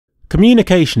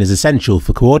Communication is essential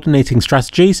for coordinating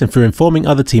strategies and for informing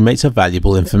other teammates of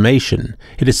valuable information.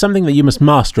 It is something that you must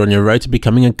master on your road to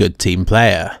becoming a good team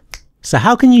player. So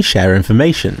how can you share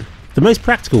information? The most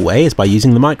practical way is by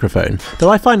using the microphone, though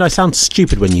I find I sound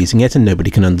stupid when using it and nobody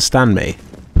can understand me.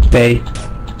 B.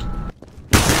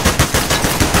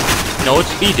 No,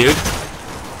 it's B, dude.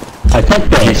 I said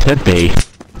B. You said B.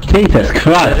 Jesus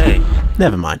Christ.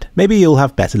 Never mind, maybe you'll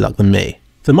have better luck than me.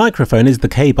 The microphone is the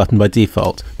K button by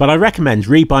default, but I recommend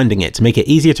rebinding it to make it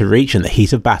easier to reach in the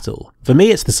heat of battle. For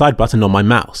me, it's the side button on my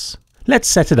mouse. Let's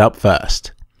set it up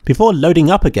first. Before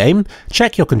loading up a game,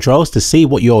 check your controls to see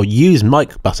what your Use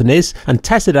Mic button is and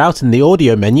test it out in the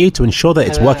audio menu to ensure that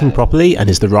it's working properly and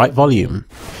is the right volume.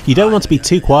 You don't want to be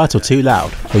too quiet or too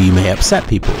loud, or you may upset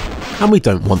people, and we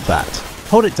don't want that.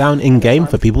 Hold it down in-game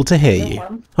for people to hear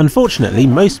you. Unfortunately,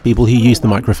 most people who use the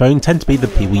microphone tend to be the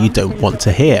people you don't want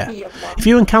to hear. If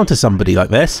you encounter somebody like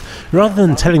this, rather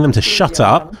than telling them to shut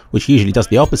up, which usually does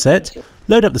the opposite,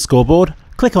 load up the scoreboard,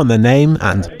 click on their name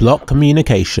and block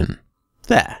communication.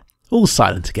 There, all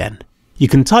silent again. You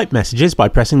can type messages by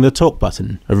pressing the talk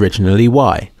button, originally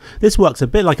Y. This works a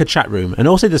bit like a chat room and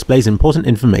also displays important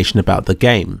information about the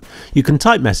game. You can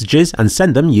type messages and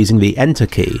send them using the enter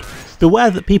key.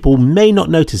 Beware that people may not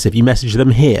notice if you message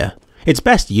them here. It's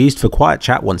best used for quiet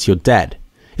chat once you're dead.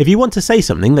 If you want to say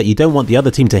something that you don't want the other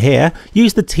team to hear,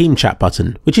 use the team chat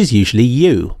button, which is usually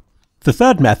you. The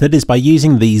third method is by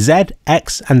using the Z,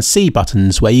 X and C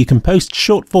buttons, where you can post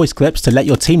short voice clips to let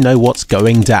your team know what's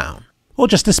going down, or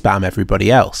just to spam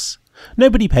everybody else.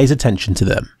 Nobody pays attention to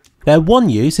them. Their one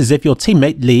use is if your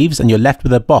teammate leaves and you're left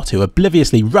with a bot who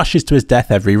obliviously rushes to his death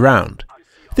every round.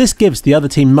 This gives the other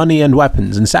team money and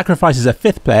weapons and sacrifices a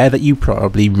fifth player that you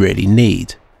probably really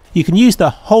need. You can use the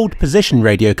hold position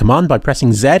radio command by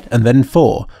pressing Z and then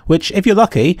 4, which, if you're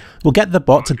lucky, will get the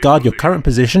bot to guard your current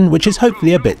position, which is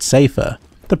hopefully a bit safer.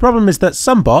 The problem is that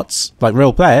some bots, like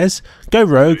real players, go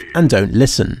rogue and don't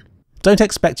listen. Don't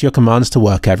expect your commands to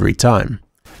work every time.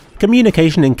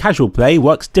 Communication in casual play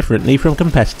works differently from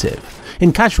competitive.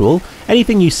 In casual,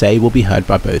 anything you say will be heard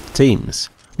by both teams.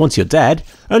 Once you're dead,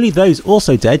 only those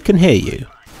also dead can hear you.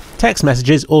 Text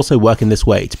messages also work in this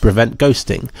way to prevent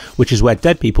ghosting, which is where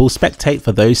dead people spectate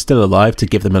for those still alive to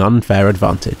give them an unfair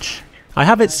advantage. I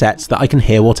have it set so that I can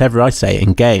hear whatever I say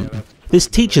in game. This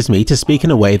teaches me to speak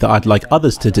in a way that I'd like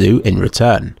others to do in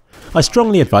return. I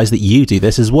strongly advise that you do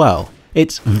this as well.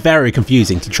 It's very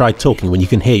confusing to try talking when you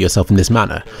can hear yourself in this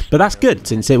manner, but that's good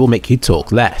since it will make you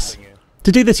talk less.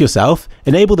 To do this yourself,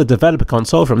 enable the developer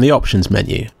console from the options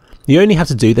menu. You only have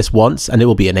to do this once and it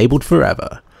will be enabled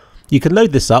forever. You can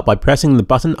load this up by pressing the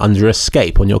button under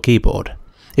Escape on your keyboard.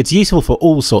 It's useful for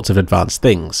all sorts of advanced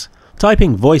things.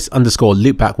 Typing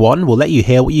voice_loopback1 will let you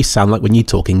hear what you sound like when you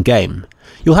talk in game.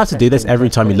 You'll have to do this every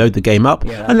time you load the game up,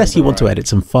 unless you want to edit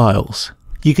some files.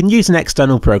 You can use an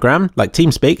external program, like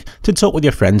TeamSpeak, to talk with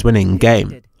your friends when in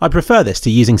game. I prefer this to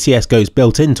using CSGO's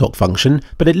built-in talk function,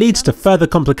 but it leads to further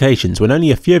complications when only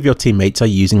a few of your teammates are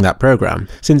using that program,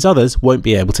 since others won't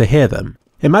be able to hear them.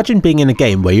 Imagine being in a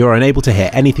game where you're unable to hear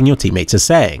anything your teammates are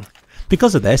saying.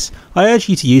 Because of this, I urge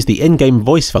you to use the in-game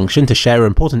voice function to share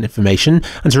important information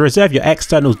and to reserve your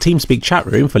external TeamSpeak chat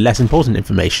room for less important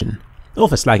information, or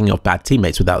for slagging off bad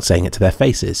teammates without saying it to their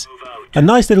faces. A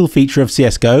nice little feature of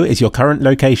CSGO is your current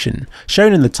location,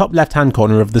 shown in the top left-hand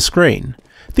corner of the screen.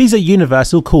 These are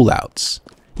universal callouts.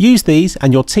 Use these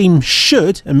and your team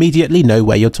should immediately know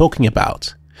where you're talking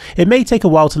about. It may take a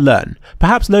while to learn,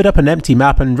 perhaps load up an empty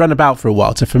map and run about for a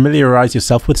while to familiarise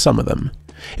yourself with some of them.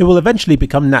 It will eventually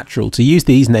become natural to use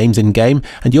these names in game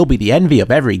and you'll be the envy of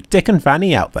every dick and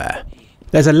fanny out there.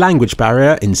 There's a language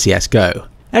barrier in CSGO.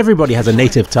 Everybody has a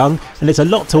native tongue and it's a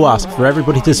lot to ask for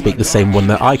everybody to speak the same one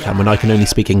that I can when I can only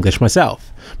speak English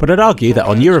myself. But I'd argue that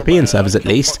on European servers at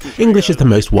least, English is the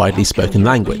most widely spoken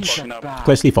language,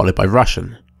 closely followed by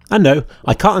Russian. And no,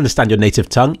 I can't understand your native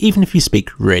tongue even if you speak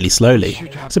really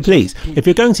slowly. So please, if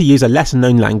you're going to use a lesser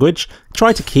known language,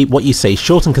 try to keep what you say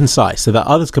short and concise so that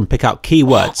others can pick out key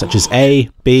words such as A,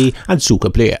 B and suka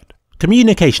pliet.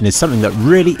 Communication is something that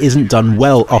really isn't done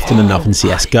well often enough in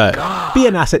CSGO. Be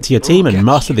an asset to your team and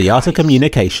master the art of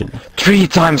communication. 3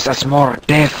 times as more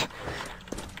death,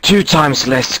 2 times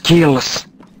less kills.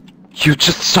 You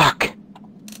just suck.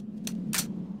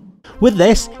 With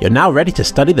this, you're now ready to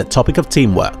study the topic of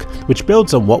teamwork, which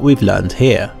builds on what we've learned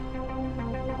here.